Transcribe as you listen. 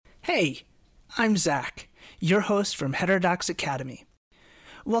Hey, I'm Zach, your host from Heterodox Academy.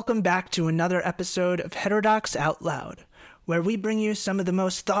 Welcome back to another episode of Heterodox Out Loud, where we bring you some of the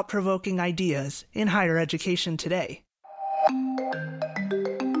most thought-provoking ideas in higher education today.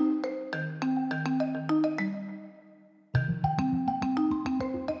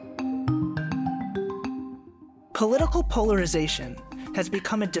 Political polarization has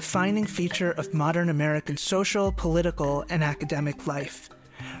become a defining feature of modern American social, political, and academic life.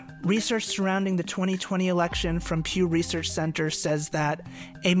 Research surrounding the 2020 election from Pew Research Center says that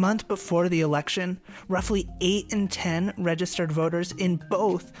a month before the election, roughly 8 in 10 registered voters in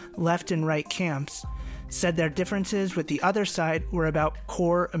both left and right camps said their differences with the other side were about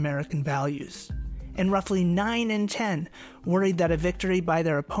core American values. And roughly 9 in 10 worried that a victory by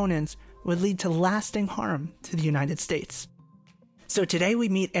their opponents would lead to lasting harm to the United States. So today we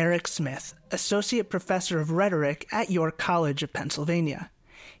meet Erec Smith, Associate Professor of Rhetoric at York College of Pennsylvania.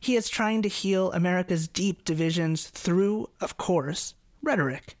 He is trying to heal America's deep divisions through, of course,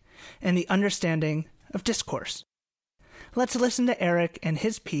 rhetoric and the understanding of discourse. Let's listen to Erec and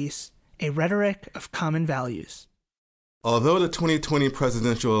his piece, A Rhetoric of Common Values. Although the 2020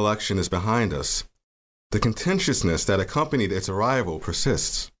 presidential election is behind us, the contentiousness that accompanied its arrival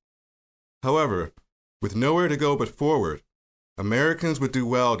persists. However, with nowhere to go but forward, Americans would do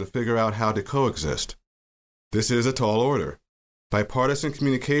well to figure out how to coexist. This is a tall order. Bipartisan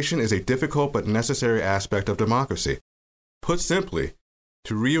communication is a difficult but necessary aspect of democracy. Put simply,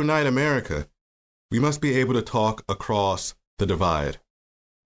 to reunite America, we must be able to talk across the divide.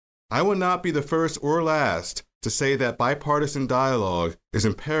 I will not be the first or last to say that bipartisan dialogue is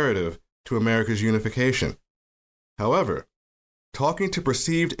imperative to America's unification. However, talking to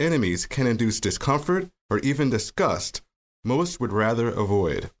perceived enemies can induce discomfort or even disgust most would rather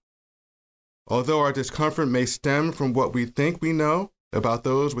avoid. Although our discomfort may stem from what we think we know about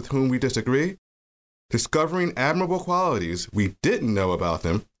those with whom we disagree, discovering admirable qualities we didn't know about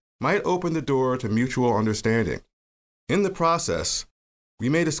them might open the door to mutual understanding. In the process, we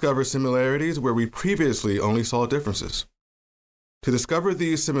may discover similarities where we previously only saw differences. To discover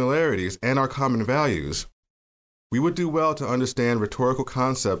these similarities and our common values, we would do well to understand rhetorical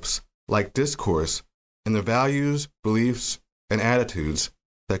concepts like discourse and the values, beliefs, and attitudes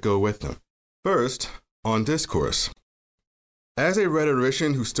that go with them. First, on discourse. As a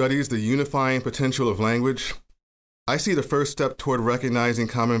rhetorician who studies the unifying potential of language, I see the first step toward recognizing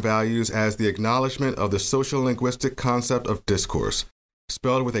common values as the acknowledgement of the social-linguistic concept of discourse,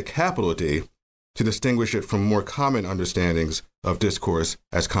 spelled with a capital D, to distinguish it from more common understandings of discourse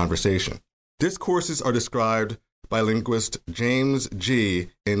as conversation. Discourses are described by linguist James G.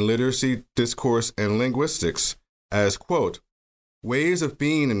 in Literacy, Discourse, and Linguistics as, quote, ways of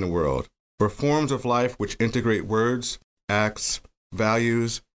being in the world, or forms of life which integrate words, acts,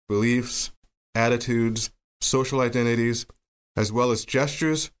 values, beliefs, attitudes, social identities, as well as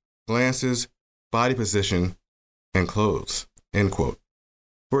gestures, glances, body position, and clothes, end quote.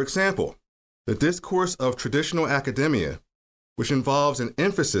 For example, the discourse of traditional academia, which involves an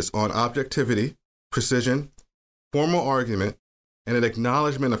emphasis on objectivity, precision, formal argument, and an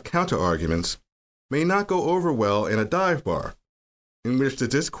acknowledgement of counter-arguments, may not go over well in a dive bar, in which the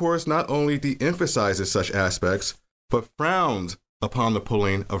discourse not only de-emphasizes such aspects, but frowns upon the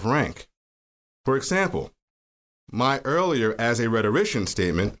pulling of rank. For example, my earlier as a rhetorician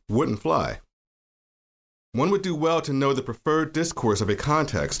statement wouldn't fly. One would do well to know the preferred discourse of a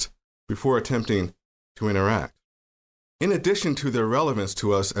context before attempting to interact. In addition to their relevance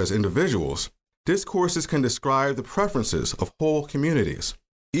to us as individuals, discourses can describe the preferences of whole communities.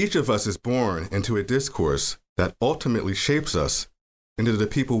 Each of us is born into a discourse that ultimately shapes us into the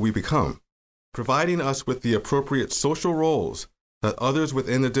people we become, providing us with the appropriate social roles that others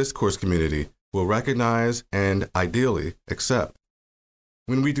within the discourse community will recognize and ideally accept.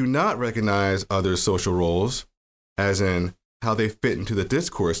 When we do not recognize others' social roles, as in how they fit into the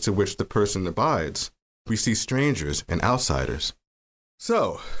discourse to which the person abides, we see strangers and outsiders.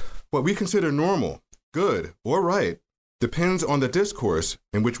 So, what we consider normal, good, or right depends on the discourse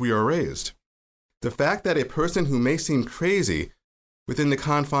in which we are raised. The fact that a person who may seem crazy within the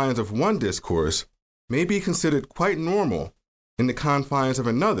confines of one discourse may be considered quite normal in the confines of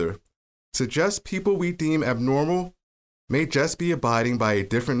another suggests people we deem abnormal may just be abiding by a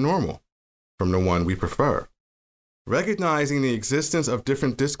different normal from the one we prefer. Recognizing the existence of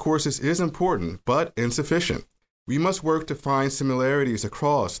different discourses is important, but insufficient. We must work to find similarities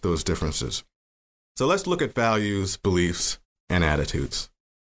across those differences. So let's look at values, beliefs, and attitudes.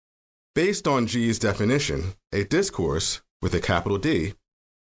 Based on G's definition, a discourse, with a capital D,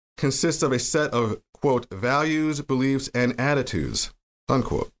 consists of a set of, quote, values, beliefs, and attitudes,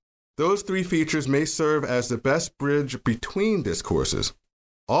 unquote. Those three features may serve as the best bridge between discourses.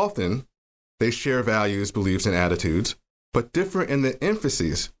 Often, they share values, beliefs, and attitudes, but differ in the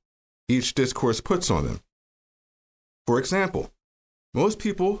emphasis each discourse puts on them. For example, most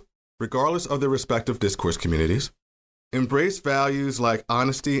people, regardless of their respective discourse communities, embrace values like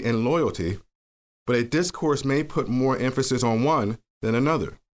honesty and loyalty, but a discourse may put more emphasis on one than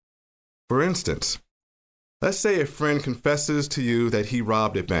another. For instance, let's say a friend confesses to you that he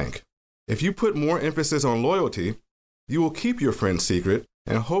robbed a bank. If you put more emphasis on loyalty, you will keep your friend's secret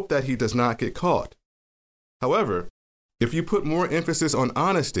and hope that he does not get caught. However, if you put more emphasis on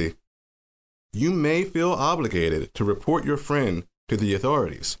honesty, you may feel obligated to report your friend to the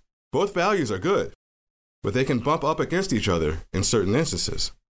authorities. Both values are good, but they can bump up against each other in certain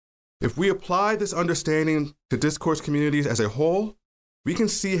instances. If we apply this understanding to discourse communities as a whole, we can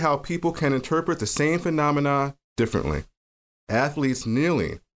see how people can interpret the same phenomena differently. Athletes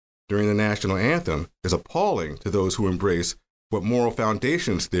kneeling during the national anthem is appalling to those who embrace what moral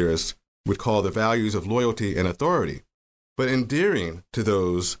foundations theorists would call the values of loyalty and authority, but endearing to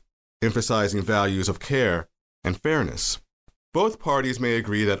those emphasizing values of care and fairness. Both parties may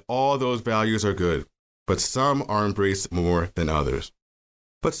agree that all those values are good, but some are embraced more than others.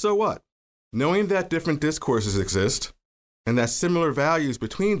 But so what? Knowing that different discourses exist and that similar values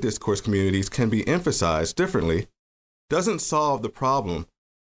between discourse communities can be emphasized differently doesn't solve the problem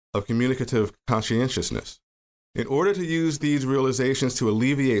of communicative conscientiousness. In order to use these realizations to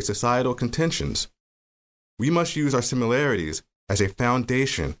alleviate societal contentions, we must use our similarities as a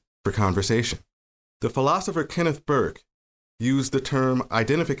foundation for conversation. The philosopher Kenneth Burke used the term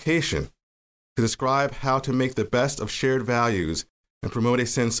identification to describe how to make the best of shared values and promote a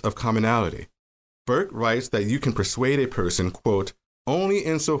sense of commonality. Burke writes that you can persuade a person, quote, only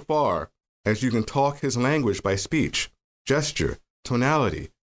insofar as you can talk his language by speech, gesture, tonality,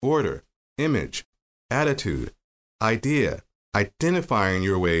 order, image, attitude, idea, identifying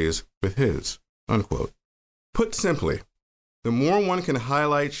your ways with his, unquote. Put simply, the more one can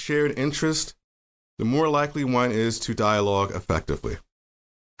highlight shared interest, the more likely one is to dialogue effectively.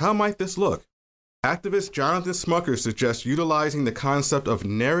 How might this look? Activist Jonathan Smucker suggests utilizing the concept of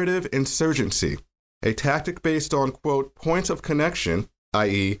narrative insurgency, a tactic based on, quote, points of connection,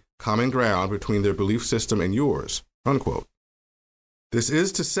 i.e., common ground between their belief system and yours, unquote. This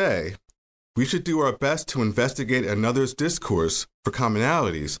is to say, we should do our best to investigate another's discourse for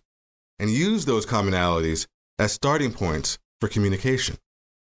commonalities and use those commonalities as starting points for communication.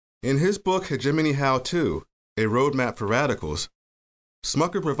 In his book, Hegemony How To, A Roadmap for Radicals,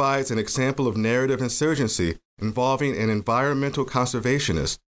 Smucker provides an example of narrative insurgency involving an environmental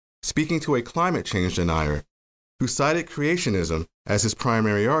conservationist speaking to a climate change denier who cited creationism as his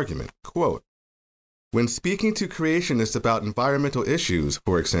primary argument. Quote, when speaking to creationists about environmental issues,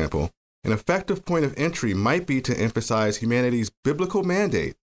 for example, an effective point of entry might be to emphasize humanity's biblical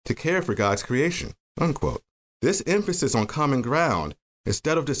mandate to care for God's creation, unquote. This emphasis on common ground,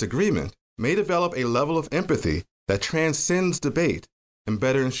 instead of disagreement, may develop a level of empathy that transcends debate and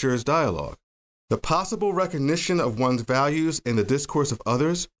better ensures dialogue. The possible recognition of one's values in the discourse of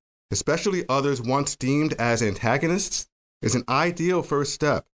others, especially others once deemed as antagonists, is an ideal first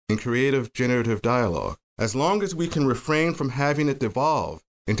step in creative generative dialogue. As long as we can refrain from having it devolve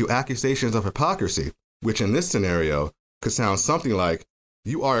into accusations of hypocrisy, which in this scenario could sound something like,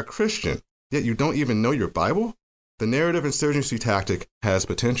 you are a Christian, yet you don't even know your Bible? The narrative insurgency tactic has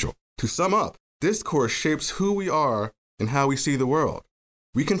potential. To sum up, discourse shapes who we are and how we see the world.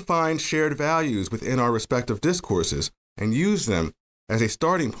 We can find shared values within our respective discourses and use them as a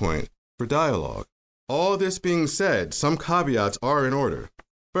starting point for dialogue. All this being said, some caveats are in order.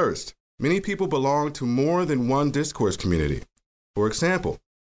 First, many people belong to more than one discourse community. For example,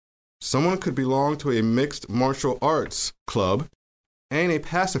 someone could belong to a mixed martial arts club and a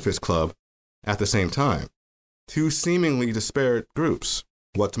pacifist club at the same time, two seemingly disparate groups.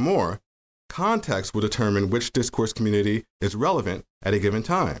 What's more, context will determine which discourse community is relevant at a given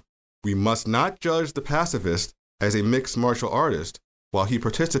time. We must not judge the pacifist as a mixed martial artist while he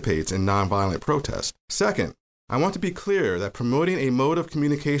participates in nonviolent protest. Second, I want to be clear that promoting a mode of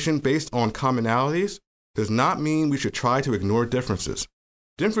communication based on commonalities does not mean we should try to ignore differences.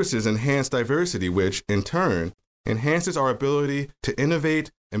 Differences enhance diversity, which, in turn, enhances our ability to innovate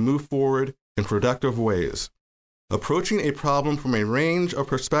and move forward in productive ways. Approaching a problem from a range of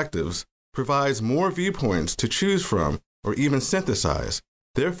perspectives provides more viewpoints to choose from or even synthesize,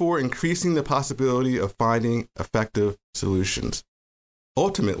 therefore increasing the possibility of finding effective solutions.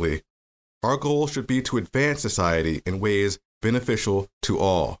 Ultimately, our goal should be to advance society in ways beneficial to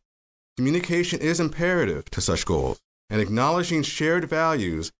all. Communication is imperative to such goals, and acknowledging shared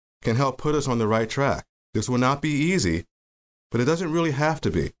values can help put us on the right track. This will not be easy, but it doesn't really have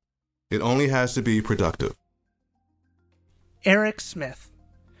to be. It only has to be productive. Erec Smith.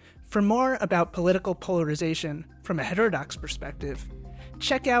 For more about political polarization from a heterodox perspective,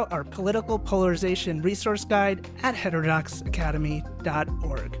 check out our political polarization resource guide at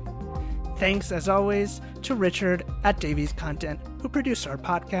heterodoxacademy.org. Thanks, as always, to Richard at Davies Content, who produced our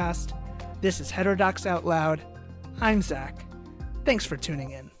podcast. This is Heterodox Out Loud. I'm Zach. Thanks for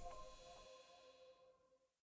tuning in.